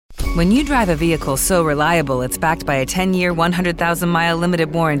When you drive a vehicle so reliable it's backed by a 10-year, 100,000-mile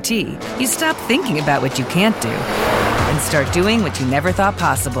limited warranty, you stop thinking about what you can't do and start doing what you never thought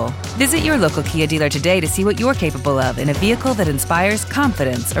possible. Visit your local Kia dealer today to see what you're capable of in a vehicle that inspires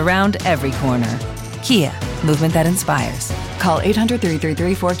confidence around every corner. Kia, movement that inspires. Call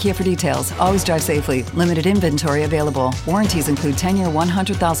 800-333-4KIA for details. Always drive safely. Limited inventory available. Warranties include 10-year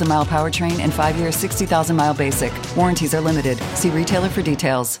 100,000-mile powertrain and 5-year 60,000-mile basic. Warranties are limited. See retailer for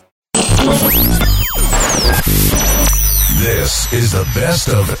details. This is the best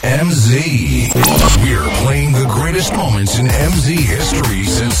of MZ. We're playing the greatest moments in MZ history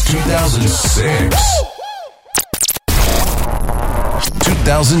since 2006.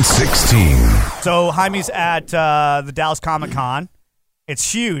 2016. So Jaime's at the Dallas Comic Con.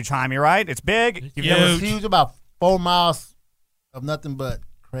 It's huge, Jaime, right? It's big. It's huge, about 4 miles of nothing but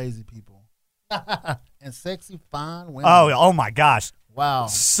crazy people. And sexy, fine women. Oh my gosh. Wow.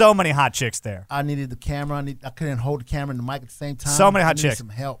 So many hot chicks there. I needed the camera. I couldn't hold the camera and the mic at the same time. So many hot I needed chicks. some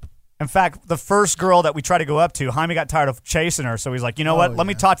help. In fact, the first girl that we tried to go up to, Jaime got tired of chasing her, so he's like, you know what? Let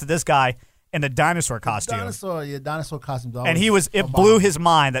me talk to this guy in the dinosaur costume. Dinosaur costume. And it blew his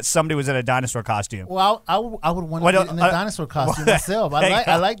mind that somebody was in a dinosaur costume. Well, I would want to get in a dinosaur costume myself.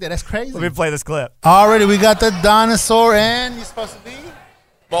 I like that. That's crazy. Let me play this clip. Already, we got the dinosaur, and you're supposed to be?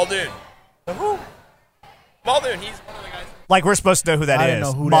 Muldoon. Who? Muldoon. He's one of the guys. Like we're supposed to know who that is. I didn't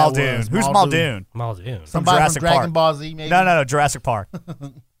know who Muldoon. that was. Who's Muldoon? Muldoon. Somebody Jurassic from Dragon Park. Ball Z, maybe? No, Jurassic Park.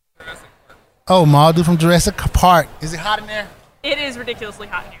 Oh, Muldoon from Jurassic Park. Is it hot in there? It is ridiculously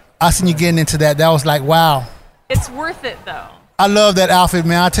hot in here. I seen you getting into that. That was like, wow. It's worth it, though. I love that outfit,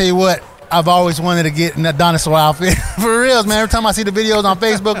 man. I tell you what, I've always wanted to get in that dinosaur outfit. For reals, man. Every time I see the videos on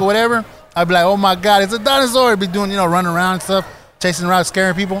Facebook or whatever, I'd be like, oh my God, it's a dinosaur. It'd be doing, running around and stuff, chasing around,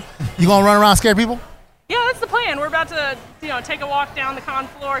 scaring people. You gonna run around, scare people? Yeah, that's the plan. We're about to, take a walk down the con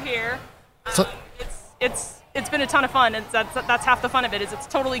floor here. So, it's been a ton of fun. That's half the fun of it. Is it's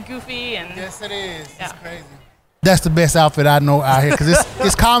totally goofy and. Yes, it is. Yeah. It's crazy. That's the best outfit I know out here because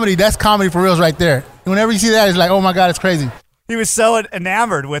it's comedy. That's comedy for reals right there. Whenever you see that, it's like, oh my God, it's crazy. He was so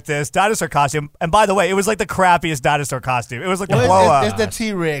enamored with this dinosaur costume. And by the way, it was like the crappiest dinosaur costume. It was like the blow-up. It's the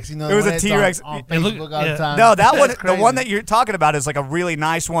T-Rex, It was a T-Rex. On Facebook all the time. No, that one, the one that you're talking about is like a really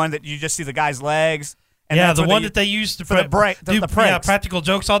nice one that you just see the guy's legs. And yeah, the one that they used for the practical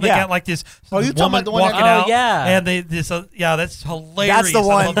jokes on. They got like this you talking about the one walking out. Yeah. And that's hilarious. That's the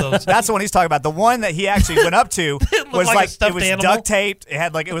one. I love those. That's the one he's talking about. The one that he actually went up to was like a it was animal. duct taped.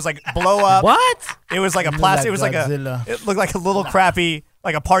 It was like blow up. What? It was like a plastic. It was like it looked like a little crappy,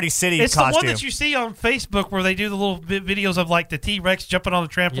 like a Party City it's costume. It's the one that you see on Facebook where they do the little videos of like the T-Rex jumping on the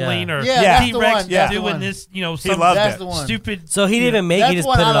trampoline or T-Rex doing this, some loved it. Stupid. So he didn't even make it; he just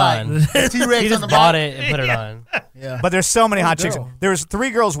put it on. T-Rex he just bought it and put it on. Yeah. But there's so many hot chicks. There was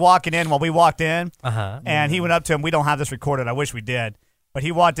 3 girls walking in while we walked in, and he went up to him. We don't have this recorded. I wish we did. But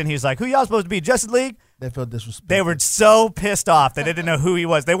he walked in. He's like, "Who y'all supposed to be? Justice League?" They felt disrespected. They were so pissed off. They didn't know who he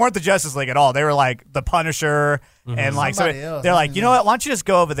was. They weren't the Justice League at all. They were like the Punisher and like they're like, you know what? Why don't you just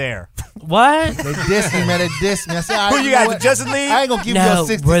go over there? What? They dissed me, man. They dissed me. I said, who you guys? The Justice League? I ain't gonna give you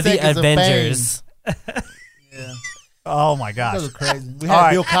 60 we're seconds the Avengers. Of fame. Yeah. Oh my gosh. That was crazy. We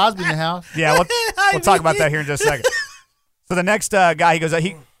had Bill Cosby in the house. Yeah, we'll talk about that here in just a second. So the next guy, he goes,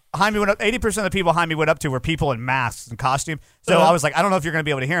 Jaime went up. 80% of the people Jaime went up to were people in masks and costume. So I was like, I don't know if you're going to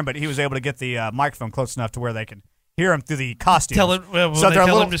be able to hear him, but he was able to get the microphone close enough to where they can hear him through the costume. Tell him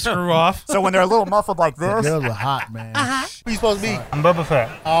to screw off. So when they're a little muffled like this, the girls were hot, man. Who you supposed to be? I'm Boba Fett.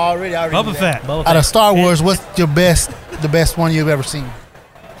 Already. Boba Fett. Out of Star Wars, what's the best one you've ever seen?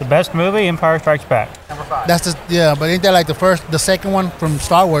 The best movie, Empire Strikes Back. Number 5. That's but ain't that like the second one from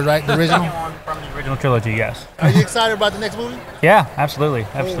Star Wars, right? The original. The second one from the original trilogy, yes. Are you excited about the next movie? Yeah, absolutely.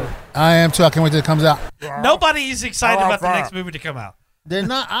 I am too. I can't wait till it comes out. Nobody's excited about the next movie to come out. They're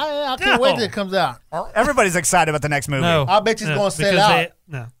not. I can't wait till it comes out. Everybody's excited about the next movie. I bet you it's going to sell out.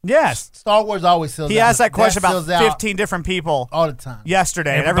 Yes. Star Wars always sells out. He asked that question about 15 different people all the time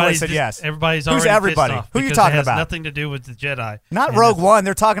yesterday, and everybody said yes. Everybody's Who's already everybody? pissed off Who are you because talking it has about? Nothing to do with the Jedi. Not Rogue One.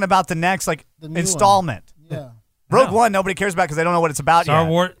 They're talking about the next installment. Yeah. Rogue One nobody cares about because they don't know what it's about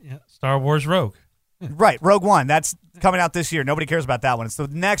yet. Star Wars Rogue. Right, Rogue One. That's coming out this year. Nobody cares about that one. It's the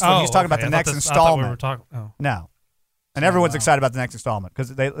next one. He's talking about the next installment. No. And everyone's excited about the next installment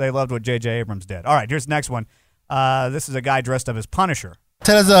because they loved what J.J. Abrams did. All right, here's the next one. This is a guy dressed up as Punisher.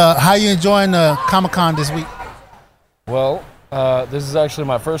 Tell us how you enjoying Comic-Con this week. Well, this is actually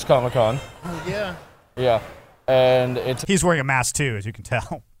my first Comic-Con. Oh, yeah. Yeah. And he's wearing a mask too, as you can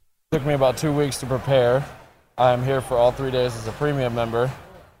tell. It took me about 2 weeks to prepare. I'm here for all 3 days as a premium member.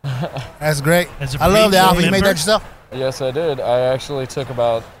 That's great. I love the outfit. You made that yourself? Yes, I did. I actually took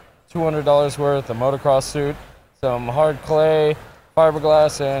about $200 worth, a motocross suit, some hard clay,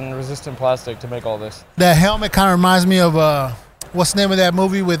 fiberglass, and resistant plastic to make all this. That helmet kind of reminds me of what's the name of that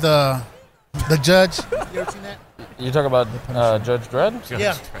movie with the judge? You ever seen that? You talk about Judge Dredd?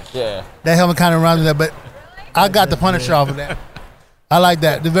 Yeah. Yeah. That helmet kind of reminds me of that, but I got the Punisher off of that. I like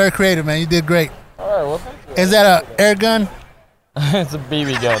that. They're very creative, man. You did great. All right, well, thank you. Is that a air gun? It's a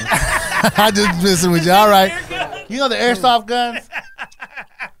BB gun. I just messing with you. All right. You know the airsoft guns?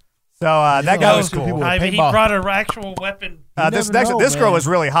 So that guy was cool. I mean, he brought an actual weapon. This girl was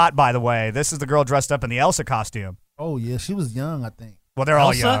really hot, by the way. This is the girl dressed up in the Elsa costume. Oh yeah, she was young, I think. Well, they're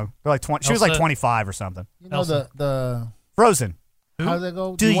all young. They're like 20. She was like 25 or something. You know the Frozen. How does that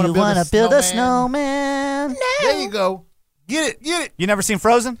go? Do you want to build a snowman? No. There you go. Get it. You never seen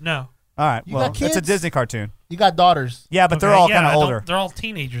Frozen? No. All right. You Well, got kids? it's a Disney cartoon. You got daughters. Yeah, but they're all kind of older. They're all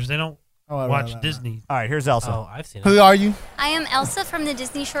teenagers. They don't watch Disney. All right, here's Elsa. Oh, I've seen it. Who are you? I am Elsa from the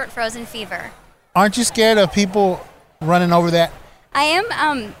Disney short Frozen Fever. Aren't you scared of people running over that? I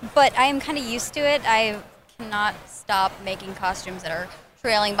am, but I am kind of used to it. I cannot stop making costumes that are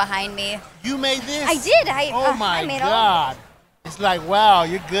trailing behind me. You made this? I did. Oh my I made God. It's like, wow,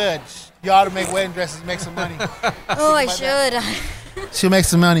 you're good. You ought to make wedding dresses, make some money. Oh, I should. She'll make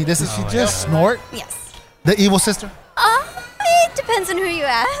some money. She just snort? Yes. The evil sister? It depends on who you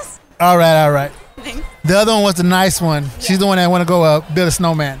ask. All right. The other one was the nice one. She's the one that want to go build a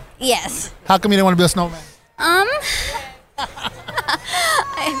snowman. Yes. How come you didn't want to build a snowman?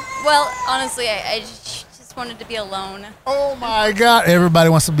 Well, honestly, I just wanted to be alone. Oh my God. Everybody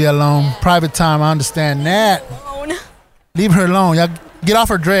wants to be alone. Yeah. Private time. I understand that. Alone. Leave her alone. Y'all get off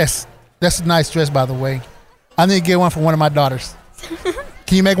her dress. That's a nice dress, by the way. I need to get one for one of my daughters.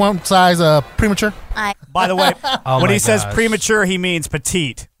 Can you make one size premature? By the way, when he says premature, he means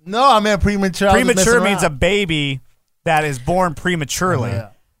petite. No, I meant premature. Premature means a baby that is born prematurely. Yeah.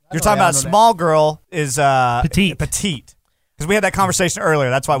 You're talking about a small girl is petite. Because we had that conversation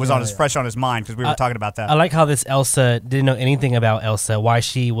earlier. That's why it was fresh on his mind, because we were talking about that. I like how this Elsa didn't know anything about Elsa, why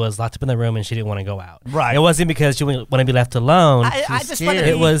she was locked up in the room and she didn't want to go out. Right. It wasn't because she wanted to be left alone. I just wanted to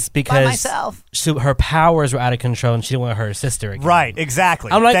be It was because by myself. her powers were out of control and she didn't want her sister again. Right,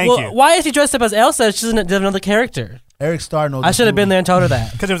 exactly. I'm like, Thank you. Why is she dressed up as Elsa? She doesn't another character. Eric Starr knows. I should have been there and told her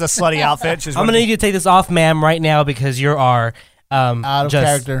that. Because it was a slutty outfit. I'm going to need you to take this off, ma'am, right now because you're our... out of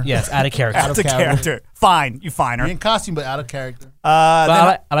character. Yes, out of character. Out of character. Fine, you fine her. In costume, but out of character.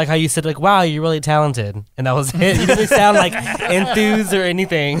 I like how you said, like, wow, you're really talented. And that was it. You didn't sound like enthused or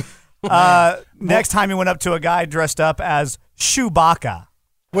anything. Next time he went up to a guy dressed up as Chewbacca.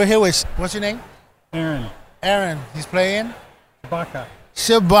 We're here with, what's your name? Aaron. He's playing?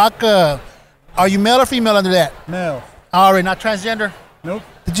 Chewbacca. Are you male or female under that? Male. All right, not transgender? Nope.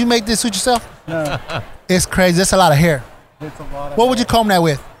 Did you make this suit yourself? No. It's crazy. That's a lot of hair. It's a lot of What would you comb that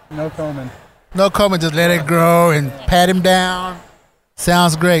with? No combing. No combing, just let it grow and pat him down.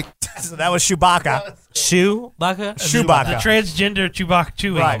 Sounds great. So that was Chewbacca. Chewbacca? Chewbacca. The transgender Chewbacca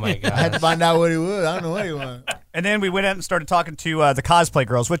Chewie. Right. Oh my God. I had to find out what he was. I don't know what he was. And then we went out and started talking to the cosplay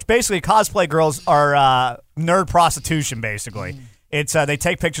girls, which basically cosplay girls are nerd prostitution, basically. It's they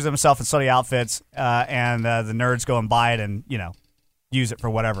take pictures of themselves in slutty outfits, and the nerds go and buy it and, use it for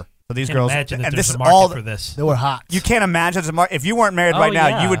whatever. So these girls, imagine and this this is is all for this. They were hot. You can't imagine. If you weren't married right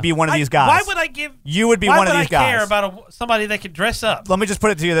now, you would be one of these guys. Why would I give? You would be one of these guys. Why would I care about somebody that can dress up? Let me just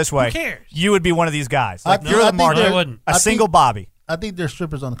put it to you this way. Who cares? You would be one of these guys. Like you're I the think market. I wouldn't. A single Bobby. I think there's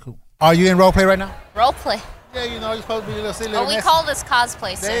strippers on the coop. Are you in role play right now? Role play. Yeah, you're supposed to be a little silly. Oh, we call this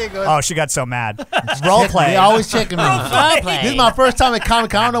cosplay, sir. There you go. Oh, she got so mad. Role play. They always checking me. Play. This is my first time at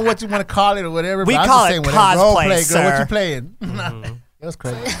Comic-Con. I don't know what you want to call it or whatever. We but call I'm it just saying, role cosplay, play, sir. girl. What you playing? It was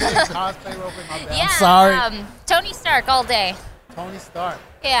crazy. Cosplay, role play, my bad. Yeah, I'm sorry. Tony Stark all day. Tony Stark.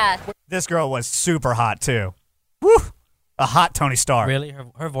 Yeah. This girl was super hot too. Woo! A hot Tony Stark. Really?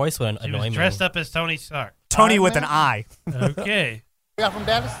 Her voice would She annoy was me. dressed up as Tony Stark. Tony Iron with Man? an I. Okay. You got from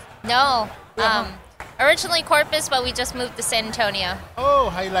Dallas? No. Originally Corpus, but we just moved to San Antonio. Oh,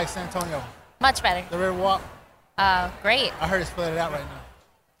 how you like San Antonio? Much better. The River Walk? Great. I heard it's flooded out right now.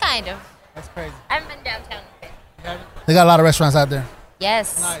 Kind of. That's crazy. I haven't been downtown a bit. You haven't? They got a lot of restaurants out there.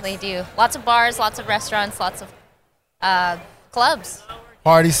 Yes, Nice. they do. Lots of bars, lots of restaurants, lots of clubs.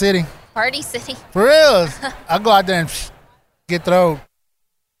 Party City. Party City. For real. I go out there and get thrown.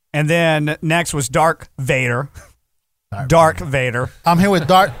 And then next was Dark Vader. Dark Vader. I'm here with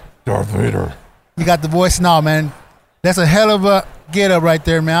Darth Vader. You got the voice now, man. That's a hell of a get up right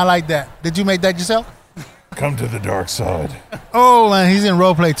there, man. I like that. Did you make that yourself? Come to the dark side. Oh, man, he's in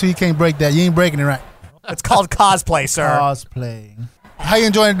role play too. You can't break that. You ain't breaking it right. It's called cosplay, sir. Cosplay. How you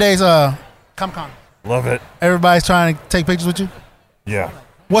enjoying today's Comic-Con? Love it. Everybody's trying to take pictures with you? Yeah.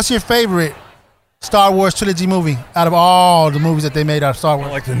 What's your favorite Star Wars trilogy movie out of all the movies that they made out of Star Wars?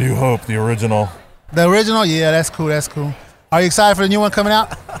 I like The New Hope, the original. The original? Yeah, that's cool. That's cool. Are you excited for the new one coming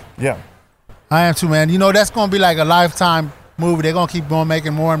out? Yeah. I am too, man. You know, that's going to be like a lifetime movie. They're going to keep on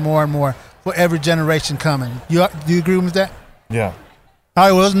making more and more and more for every generation coming. Do you agree with that? Yeah. All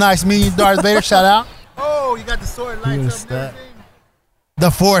right, well, it was nice meeting you, Darth Vader. Shout out. Oh, you got the sword lights up and everything.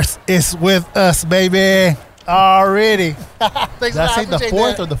 The Force is with us, baby. Already. Did I say the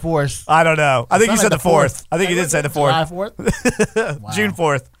 4th or the Force? I don't know. I think you said the 4th. I think you did say the 4th. July 4th? Wow. June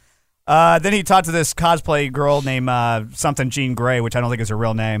 4th. Then he talked to this cosplay girl named something Jean Grey, which I don't think is her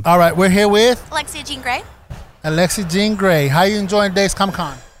real name. All right, we're here with Alexia Jean Grey. Alexia Jean Grey. How you enjoying today's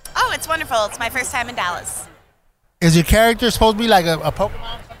Comic-Con? Oh, it's wonderful. It's my first time in Dallas. Is your character supposed to be like a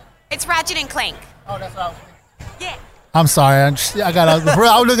Pokemon? It's Ratchet and Clank. Oh, that's what I was thinking. Yeah. I'm sorry. I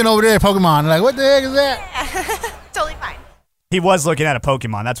was looking over there at Pokemon. Like, what the heck is that? Yeah. Totally fine. He was looking at a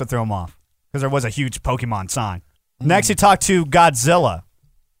Pokemon. That's what threw him off, because there was a huge Pokemon sign. Next, he talked to Godzilla.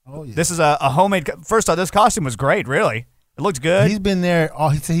 Oh, yeah. This is a homemade. First off, this costume was great. Really, it looked good. He's been there.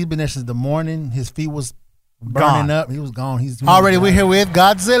 He said he's been there since the morning. His feet was burning up. He was gone. We're here with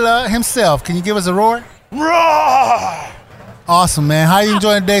Godzilla himself. Can you give us a roar? Roar! Awesome, man. How you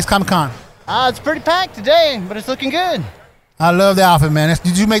enjoying today's Comic-Con? It's pretty packed today, but it's looking good. I love the outfit, man.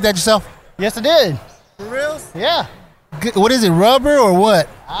 Did you make that yourself? Yes, I did. For real? Yeah. What is it, rubber or what?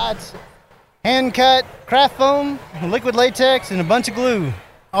 It's hand-cut craft foam, liquid latex, and a bunch of glue.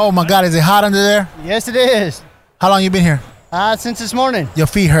 Oh, my God. Is it hot under there? Yes, it is. How long you been here? Since this morning. Your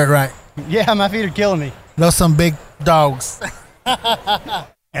feet hurt, right? Yeah, my feet are killing me. Those some big dogs.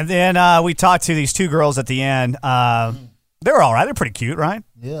 And then we talked to these two girls at the end. They were all right. They're pretty cute, right?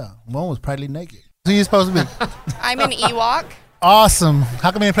 Yeah. One was practically naked. Who you supposed to be? I'm an Ewok. Awesome.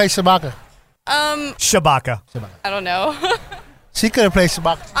 How come you play Chewbacca? Chewbacca. I don't know. She could have played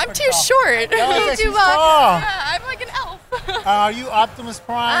Chewbacca. I'm too short. Too tall. Yeah, I'm like an elf. Are you Optimus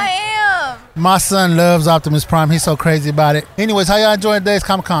Prime? I am. My son loves Optimus Prime. He's so crazy about it. Anyways, how y'all enjoying today's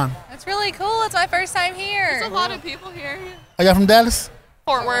Comic-Con? It's really cool. It's my first time here. There's a lot of people here. Are y'all from Dallas?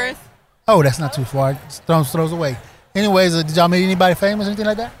 Fort Worth. Oh, that's not too far. Just throws away. Anyways, did y'all meet anybody famous or anything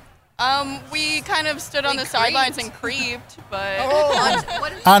like that? We kind of stood on the sidelines and creeped, but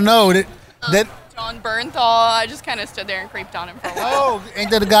I know that. John Bernthal. I just kind of stood there and creeped on him for a while. Oh, ain't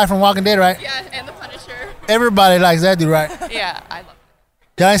that the guy from Walking Dead, right? Yeah, and the Punisher. Everybody likes that dude, right? Yeah, I love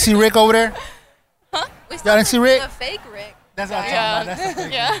it. Y'all didn't see Rick over there? Huh? Y'all didn't see Rick? The fake Rick. That's what I'm talking about. That's the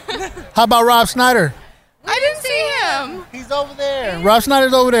fake Yeah. How about Rob Schneider? I didn't see him. He's over there. Rob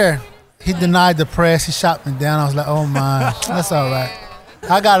Schneider's over there. He denied the press. He shot me down. I was like, oh my, that's all right.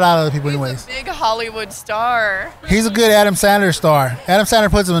 I got a lot of other people anyways. Big Hollywood star. He's a good Adam Sandler star. Adam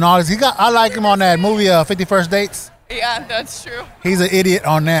Sandler puts him in all this. I like him on that movie 50 First Dates. Yeah, that's true. He's an idiot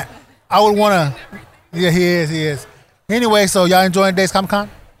on that. I would want to. Yeah, he is. Anyway, so y'all enjoying today's Comic-Con?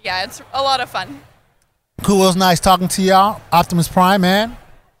 Yeah, it's a lot of fun. Cool. It was nice talking to y'all. Optimus Prime, man.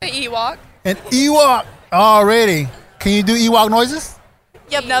 An Ewok. An Ewok already. Can you do Ewok noises?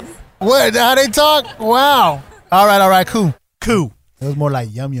 Yub nub. What? How they talk? Wow. All right. Cool. It was more like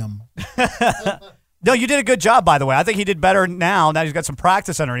yum yum. No, you did a good job, by the way. I think he did better now that he's got some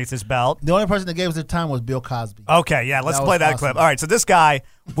practice underneath his belt. The only person that gave us the time was Bill Cosby. Okay, yeah, let's play that clip. All right, so this guy,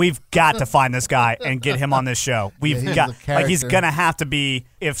 we've got to find this guy and get him on this show. He's going to have to be,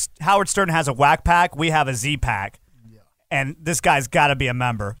 if Howard Stern has a whack pack, we have a Z pack. Yeah. And this guy's got to be a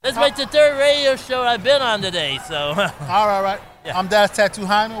member. This is the third radio show I've been on today, so. All right. Yeah. I'm Dallas Tattoo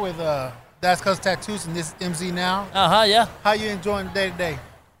Hyman with Dallas Cuz Tattoos, and this is MZ Now. Yeah. How you enjoying the day-to-day?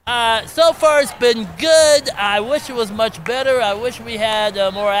 So far it's been good. I wish it was much better. I wish we had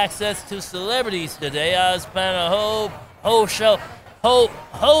more access to celebrities today. I was planning a whole show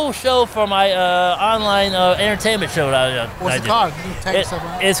for my online entertainment show that What's it called? You can take yourself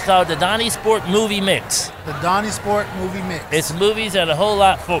around. It's called the Donnie Sport Movie Mix. The Donnie Sport Movie Mix. It's movies and a whole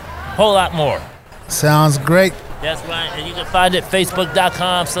lot more. Sounds great. That's right, and you can find it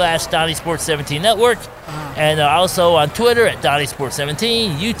facebook.com/Donnie Sports 17 Network, and also on Twitter at Donnie Sports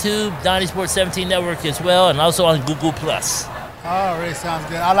 17, YouTube Donnie Sports 17 Network as well, and also on Google+. Oh, really sounds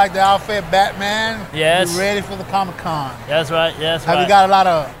good. I like the outfit, Batman. Yes. You ready for the Comic-Con? That's right. Have you got a lot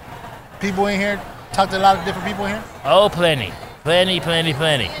of people in here? Talked to a lot of different people in here? Oh, plenty.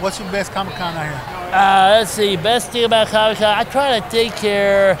 What's your best Comic-Con out here? Let's see. Best thing about Comic-Con, I try to take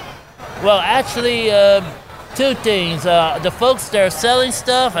care. Well, actually, two things. The folks that are selling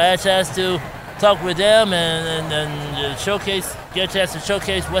stuff, I had a chance to talk with them and get a chance to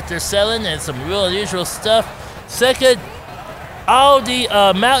showcase what they're selling and some real unusual stuff. Second, all the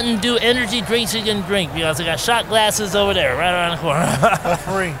Mountain Dew energy drinks you can drink because I got shot glasses over there right around the corner. For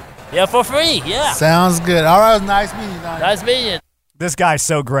free. Yeah, for free. Yeah. Sounds good. All right, nice meeting you. Nice meeting you. This guy's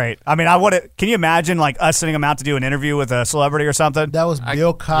so great. I mean, can you imagine like us sending him out to do an interview with a celebrity or something? That was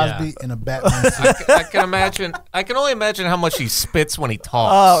Bill Cosby in a Batman suit. I can imagine. I can only imagine how much he spits when he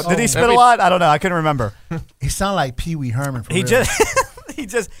talks. Oh, did he spit a lot? I don't know. I couldn't remember. He sounded like Pee Wee Herman. For he real.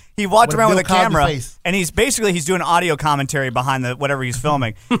 he walked around with a camera, face. and he's doing audio commentary behind whatever he's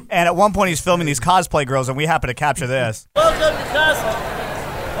filming. And at one point, he's filming these cosplay girls, and we happen to capture this. Welcome to Costco.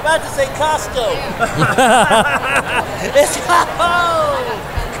 I'm about to say Costco. It's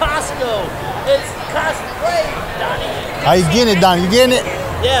Costco. It's cosplay, Donnie. Are you getting it, Donnie? You getting it?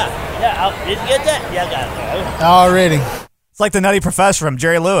 Yeah. Did you get that? Yeah, I got it. Already. It's like the Nutty Professor from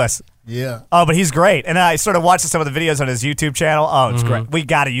Jerry Lewis. Yeah. Oh, but he's great. And I sort of watched some of the videos on his YouTube channel. Oh, it's great. We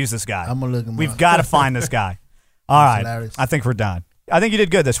got to use this guy. I'm going to look him We've up. got to find this guy. All right. Hilarious. I think we're done. I think you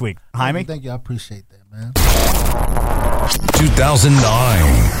did good this week. Jaime? Thank you. I appreciate that, man. 2009.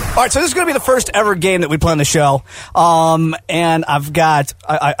 All right, so this is going to be the first ever game that we play on the show. And I've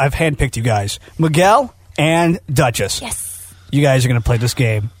handpicked you guys. Miguel and Duchess. Yes. You guys are going to play this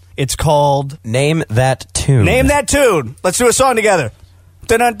game. It's called Name That Tune. Name That Tune. Let's do a song together.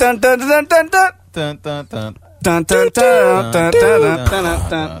 Dun dun dun dun dun dun dun. Dun, dun, dun. Dun, dun, dun, dun, dun, dun,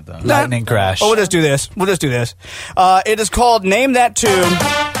 dun, dun. Lightning crash. Oh, we'll just do this. It is called Name That Tune.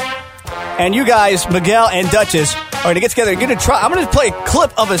 And you guys, Miguel and Duchess, are going to get together and I'm going to play a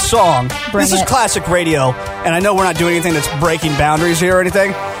clip of a song. This is classic radio, and I know we're not doing anything that's breaking boundaries here or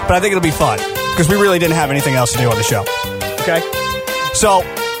anything, but I think it'll be fun because we really didn't have anything else to do on the show. Okay? So,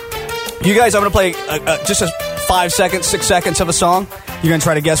 you guys, I'm going to play just 5 seconds, 6 seconds of a song. You're going to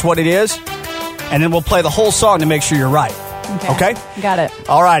try to guess what it is, and then we'll play the whole song to make sure you're right. Okay? Got it.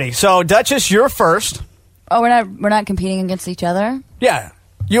 All righty. So, Duchess, you're first. Oh, we're not competing against each other? Yeah.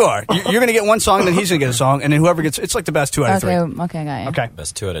 You are. You're going to get one song, and then he's going to get a song, and then whoever gets... It's like the best 2 out of 3. Okay, got you. Okay.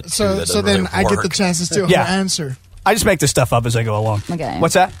 Best 2 out of 2. So then I get the chances to her answer. I just make this stuff up as I go along. Okay.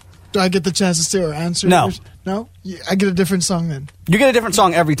 What's that? Do I get the chances to her answer? No. No? I get a different song then. You get a different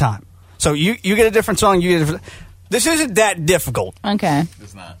song every time. So you get a different song, you get a different... This isn't that difficult. Okay.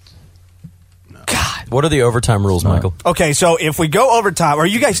 It's not. No. God. What are the overtime rules, Michael? Okay, so if we go overtime, or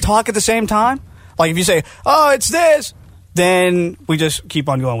you guys talk at the same time? Like if you say, oh, it's this... Then we just keep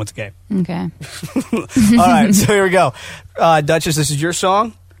on going with the game. Okay. All right, so here we go. Duchess, this is your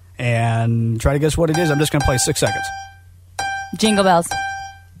song. And try to guess what it is. I'm just going to play 6 seconds. Jingle Bells.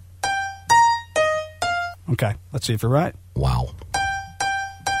 Okay, let's see if you're right. Wow.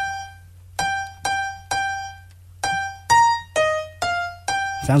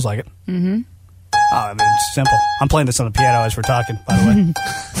 Sounds like it. Mm-hmm. Oh, I mean, it's simple. I'm playing this on the piano as we're talking, by the way.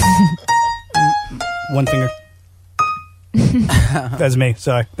 One finger. That's me.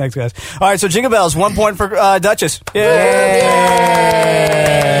 Sorry. Thanks, guys. All right, so Jingle Bells, 1 point for Duchess. Yay!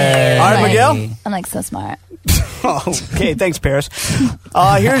 All right, Miguel. I'm like so smart. Okay, thanks, Paris.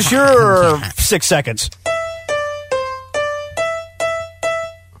 Here's your 6 seconds.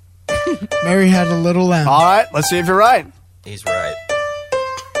 Mary had a little lamb. All right, let's see if you're right. He's right.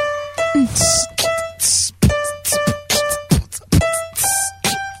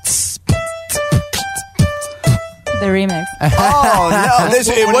 The remix. Oh, no.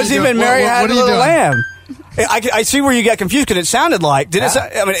 It wasn't even Mary Had a Little Lamb. I see where you got confused because it sounded like. Did it?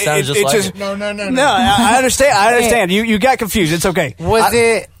 I mean, sounds just like it. No. No, I understand. You got confused. It's okay. Was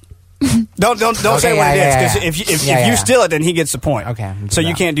it? Don't say what it is because if you steal it, then he gets the point. Okay. So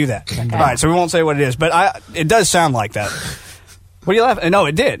you can't do that. Okay. All right. So we won't say what it is, but it does sound like that. What are you laughing? No,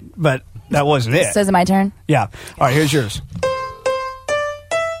 it did, but that wasn't it. So is it my turn? Yeah. All right. Here's yours.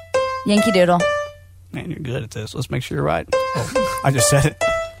 Yankee Doodle. Man, you're good at this. Let's make sure you're right. Oh, I just said it.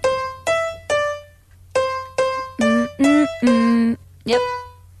 Yep.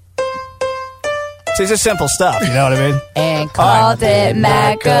 See, it's just simple stuff. You know what I mean? And called it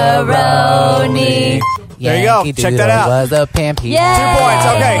macaroni. There you go. Check that out. Was a pampy. Yeah. 2 points.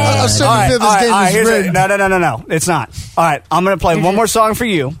 Okay. All right. Here's it. No. It's not. All right. I'm going to play one more song for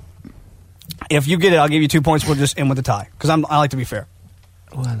you. If you get it, I'll give you 2 points. We'll just end with a tie because I like to be fair.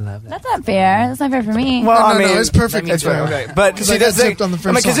 Oh, I love that. That's not fair. That's not fair for me. Well, I mean, it's perfect. It's fair. Okay. But see, that's on the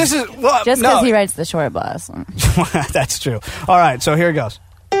first because this is just because he writes the short bus. That's true. All right. So here it goes.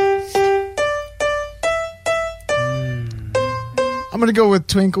 I'm going to go with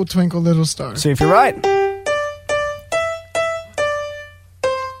Twinkle, Twinkle, Little Star. See if you're right.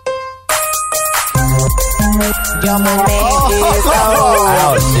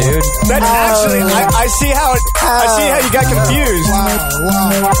 Wow, dude. That's actually. I see how you got confused.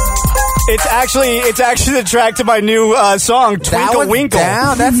 Wow. It's actually the track to my new song, Twinkle Winkle.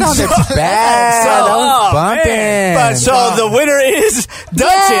 Down. That sounded bad. That was bumping. But so the winner is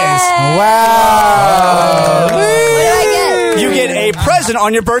Duchess. Wow. What do I get? You get a present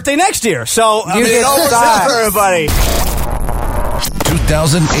on your birthday next year. So You get socks. for everybody.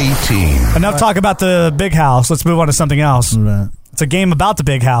 2018. Enough talk about the big house. Let's move on to something else. Right. It's a game about the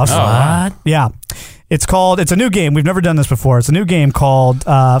big house. What? Yeah. It's a new game. We've never done this before. It's a new game called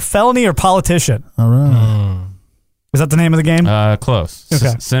Felony or Politician. All right. Is that the name of the game? Close.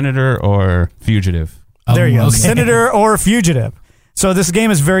 Okay. Senator or fugitive. There you go. Okay. Senator or fugitive. So this game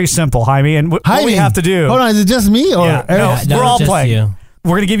is very simple, Jaime. And what we have to do... Hold on, is it just me or Yeah, Eric? no, we're all just playing. you.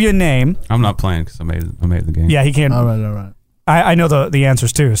 We're going to give you a name. I'm not playing because I made the game. Yeah, he can't... All right. I know the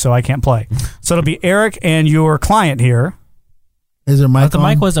answers too, so I can't play. So it'll be Eric and your client here. Is there mic The on?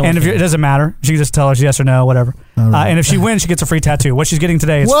 mic wasn't And if working. it doesn't matter. She can just tell us yes or no, whatever. All right. And if she wins, she gets a free tattoo. What she's getting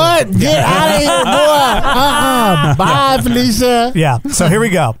today is What? free. Get out of here, boy. Bye, Felicia. Yeah. So here we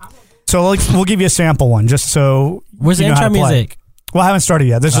go. So we'll give you a sample one, just so Where's the you know how intro to play. music? Well, I haven't started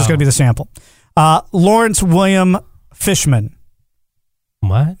yet. This is going to be the sample. Lawrence William Fishman.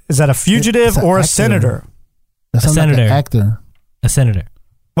 What? Is that a fugitive It's an or a actor. senator? That sounds senator. like an actor. A senator.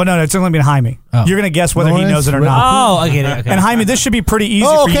 Well, no, it's only going to be Jaime. Oh. You're going to guess whether he Lawrence knows it or Red- not. Oh, I get it. Okay. And Jaime, this should be pretty easy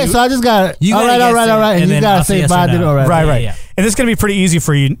Oh, for okay, you. so I just got it. You all gotta right. guess it, And and you then got I'll to say say yes if or I did it no. all right. Right. Yeah. And this is going to be pretty easy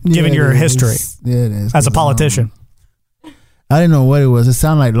for you, given Yeah, your it is. history Yeah, it is. as a politician. I didn't know what it was. It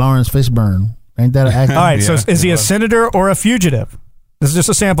sounded like Lawrence Fishburne. Ain't that an actor? All right, so Yeah, is he it a was. senator or a fugitive? This is just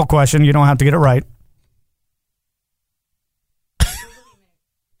a sample question. You don't have to get it right.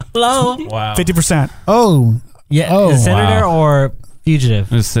 Hello? Wow. 50%. Oh. Yeah. Oh. A senator Wow. or fugitive?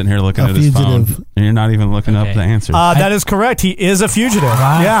 I'm just sitting here looking A at his phone, fugitive. and you're not even looking up Okay. the answers. That is correct. He is a fugitive.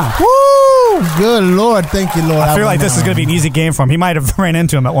 Wow. Yeah. Woo! Good Lord. Thank you, Lord. I feel like this is going to be an easy game for him. He might have ran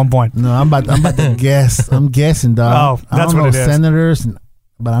into him at one point. No, I'm about to guess. I'm guessing, dog. Oh, I that's don't what know it is. senators,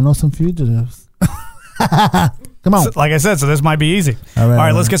 but I know some fugitives. Come on. So, like I said, so this might be easy. All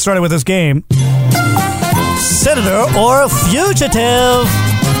right, Let's get started with this game. Senator or fugitive?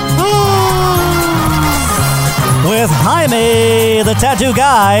 With Jaime, the tattoo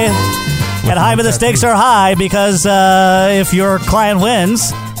guy. And Jaime, the stakes are high because if your client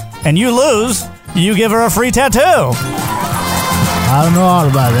wins and you lose, you give her a free tattoo. I don't know all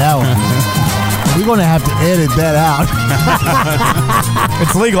about that one. We're going to have to edit that out.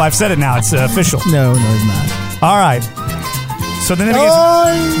 It's legal. I've said it now. It's official. No, it's not. All right. So then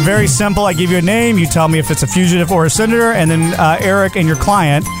it's very simple. I give you a name. You tell me if it's a fugitive or a senator. And then Eric and your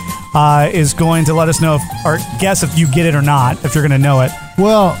client is going to let us know or guess if you get it or not, if you're going to know it.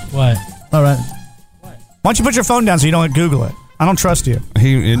 Well, What? all right. Why don't you put your phone down so you don't Google it? I don't trust you.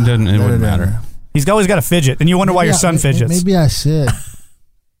 It wouldn't matter. He's always got a fidget, and you wonder why your son fidgets. Maybe I should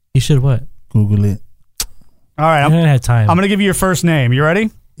You should what? Google it. All right, I don't have time. I'm going to give you your first name. You ready?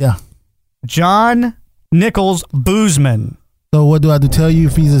 Yeah. John Nichols Boozman. So what do I do? Tell you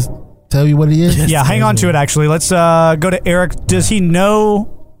if he's tell you what he is? Yeah, hang on to it, actually. Let's go to Eric. Does he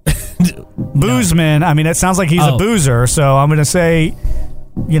know Boozman? I mean, it sounds like he's a boozer, so I'm going to say,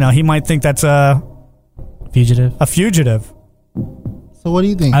 he might think that's a fugitive. A fugitive. So what do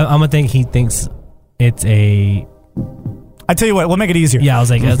you think? I'm going to think he thinks it's a... I tell you what, we'll make it easier. Yeah, I was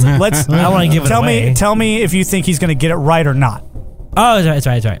like, let's. I want to give it away. Tell me if you think he's going to get it right or not. Oh, it's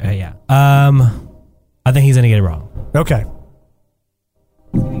right. Yeah. I think he's going to get it wrong. Okay.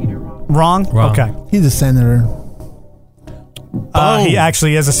 Wrong? Okay. He's a senator. He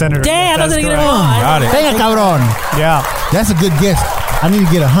actually is a senator. Damn, I That's didn't get it correct. wrong. Got it. Venga, cabrón. Yeah. That's a good guess. I need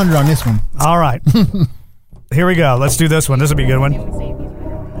to get 100 on this one. All right. Here we go. Let's do this one. This will be a good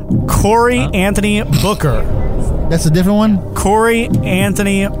one. Corey Anthony Booker. That's a different one? Corey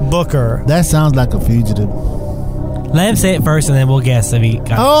Anthony Booker. That sounds like a fugitive. Let him say it first, and then we'll guess if he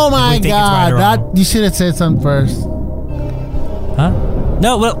got Oh if we my think it's right God. or wrong. You should have said something first. Huh?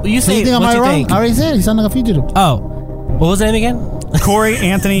 No, well, you So say you think what I'm you wrong? think. I already said he sounded like a fugitive. Oh. What was the name again? Corey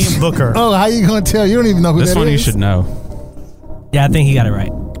Anthony Booker. Oh, how you going to tell? You don't even know who This that one you is. should know. Yeah, I think he got it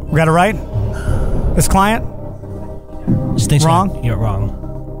right. We got it right? This client? Just think Wrong? You're wrong.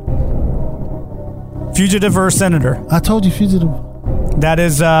 Fugitive or senator? I told you fugitive. That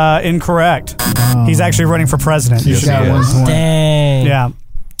is incorrect. He's actually running for president. You got 1 point. Dang. Yeah.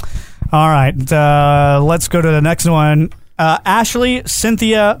 All right. Let's go to the next one. Ashley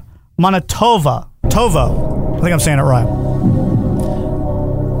Cynthia Monatovo. I think I'm saying it right.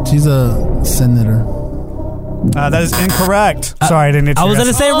 She's a senator. That is incorrect. Sorry, I didn't hit you I was guys.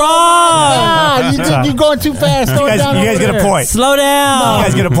 going to say wrong. God, you're going too fast. Slow You it down guys over get a there. point. Slow down. You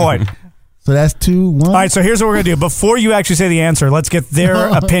guys get a point. So that's 2-1. All right, so here's what we're going to do. Before you actually say the answer, let's get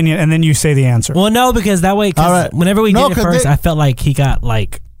their opinion, and then you say the answer. Well, no, because that way, whenever we did it first, I felt like he got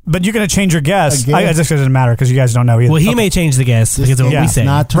like... But you're going to change your guess. It just doesn't matter because you guys don't know either. Well, he may change the guess because of what we say.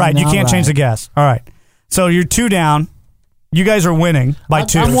 Right, you can't change the guess. All right. So you're 2 down. You guys are winning by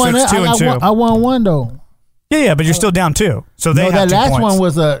 2. So it's 2 and 2. I won 1, though. Yeah, but you're still down 2. So they have 2 points. That last one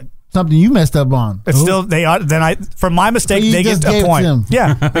was something you messed up on. It's still from my mistake they get a point.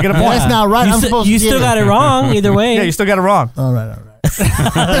 Yeah, they get a point. That's not right. You still got it wrong either way. Yeah, you still got it wrong. All right.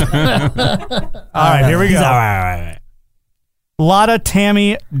 All right, here we go. All right. Lotta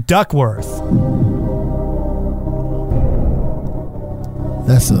Tammy Duckworth.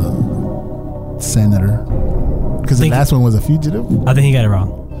 That's a senator. Because the last one was a fugitive. I think he got it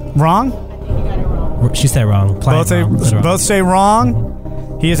wrong. Wrong? She said wrong. Both say wrong.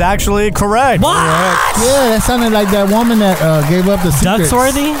 He is actually correct. What? Yeah, that sounded like that woman that gave up the secrets.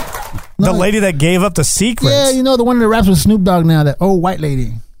 Ducksworthy? The lady that gave up the secrets. Yeah, you know the one that raps with Snoop Dogg now. That old white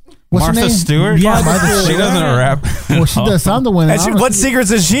lady. What's Martha her name? Stewart? Yeah, Martha Stewart. She doesn't rap. Well, she does something with it. What secrets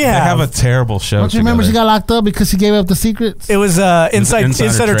does she have? They have a terrible show. Don't you remember she got locked up because she gave up the secrets? It was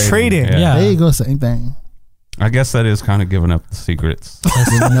insider trading. Yeah. There you go, same thing. I guess that is kind of giving up the secrets.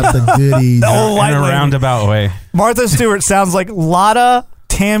 Giving up the goodies. In a roundabout way. Martha Stewart sounds like Lotta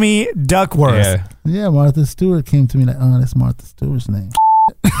Tammy Duckworth. Yeah, Martha Stewart came to me like, oh, that's Martha Stewart's name.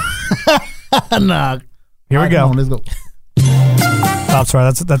 Nah. Here we go. Let's go. Oh, sorry.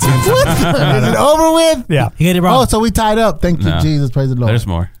 That's the answer. Is it over with? Yeah. You get it wrong. Oh, so we tied up. Thank you, Jesus. Praise the Lord. There's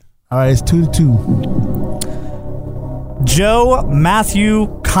more. All right, it's 2-2. Joe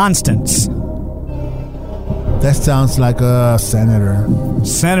Matthew Constance. That sounds like a senator.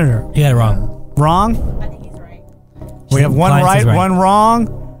 Senator. You got it wrong. Wrong? I think he's right. We have one right, one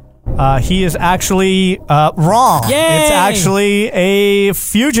wrong. He is actually wrong. Yay! It's actually a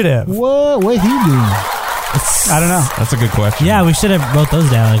fugitive. Whoa, what he do? I don't know. That's a good question. Yeah, we should have wrote those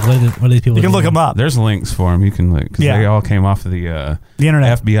down. Like, what are these people? You can look them up. There's links for them. You can look because they all came off of the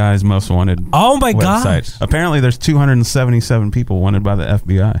internet. FBI's most wanted. Oh my website. gosh! Apparently, there's 277 people wanted by the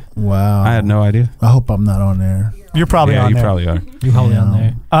FBI. Wow! I had no idea. I hope I'm not on there. You're probably on there. You probably are. You're probably on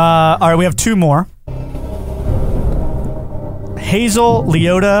there. All right, we have 2 more. Hazel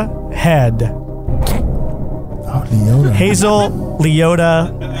Leota Head. Oh, Leota. Hazel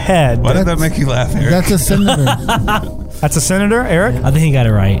Leota Head. Why did that make you laugh, Eric? That's a senator. That's a senator, Eric? I think he got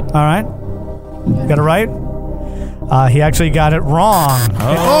it right. All right. Got it right? He actually got it wrong.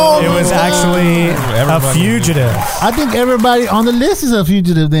 It was actually a fugitive. I think everybody on the list is a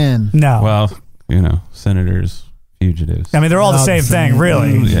fugitive then. No. Well, senators, fugitives. I mean, they're all the same thing,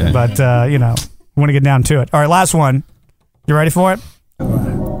 really. Yeah. But, we want to get down to it. All right, last one. You ready for it?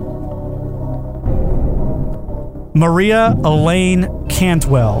 Maria Elaine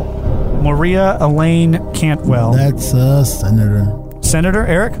Cantwell. Maria Elaine Cantwell. That's a senator. Senator,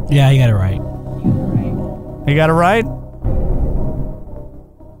 Eric? Yeah, you got it right. You got it right?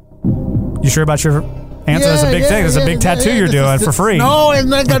 You sure about your answer? That's a big thing. That's a big tattoo you're doing for free. No, it's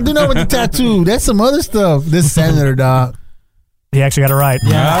not got to do nothing with the tattoo. That's some other stuff. This senator, dog. He actually got it right.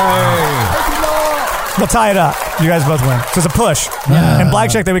 Yeah. We'll tie it up. You guys both win. So it's a push. Yeah. In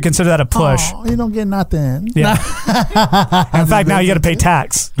blackjack, they would consider that a push. Oh, you don't get nothing. Yeah. In fact, now you got to pay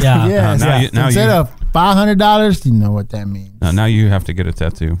tax. Yeah. Yes. Instead of $500, you know what that means. Now you have to get a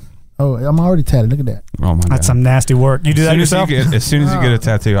tattoo. Oh, I'm already tatted. Look at that. Oh my God. That's some nasty work. You do that yourself? As soon as you get a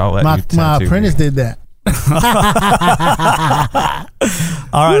tattoo, I'll let you tattoo. My apprentice did that.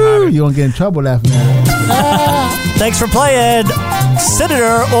 All right, Jaime. You won't get in trouble laughing at it. Thanks for playing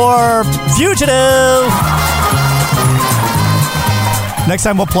Senator or Fugitive. Next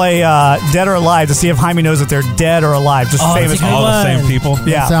time we'll play Dead or Alive to see if Jaime knows that they're dead or alive. Just famous people. All the same people.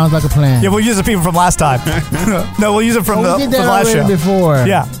 Yeah. That sounds like a plan. Yeah, we'll use the people from last time. No, we'll use it from we did that last show. Before.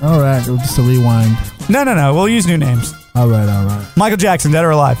 Yeah. All right. Just a rewind. No. We'll use new names. All right. Michael Jackson, dead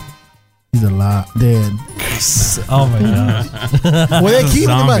or alive? He's alive. Dead. Oh my God.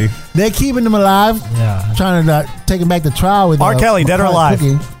 Well, they're keeping him alive. Yeah. Trying to take him back to trial with R. Kelly, dead or alive?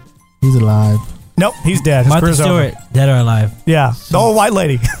 Cookie. He's alive. Nope, he's dead. His Martha career's Stewart, over. dead or alive? Yeah, the old white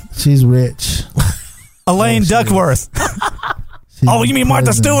lady. She's rich. Elaine Duckworth. Oh, you mean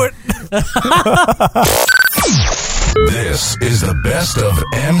Martha Stewart? This is the best of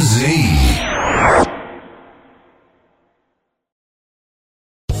MZ.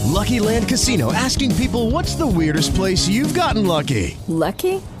 Lucky Land Casino, asking people, what's the weirdest place you've gotten lucky?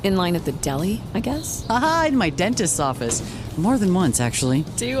 Lucky? In line at the deli, I guess? Aha, in my dentist's office. More than once, actually.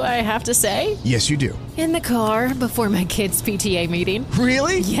 Do I have to say? Yes, you do. In the car before my kids' PTA meeting.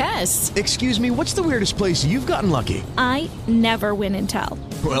 Really? Yes. Excuse me, what's the weirdest place you've gotten lucky? I never win and tell.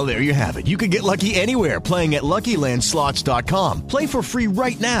 Well, there you have it. You can get lucky anywhere, playing at LuckyLandSlots.com. Play for free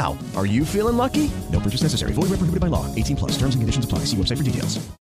right now. Are you feeling lucky? No purchase necessary. Void where prohibited by law. 18+. Terms and conditions apply. See website for details.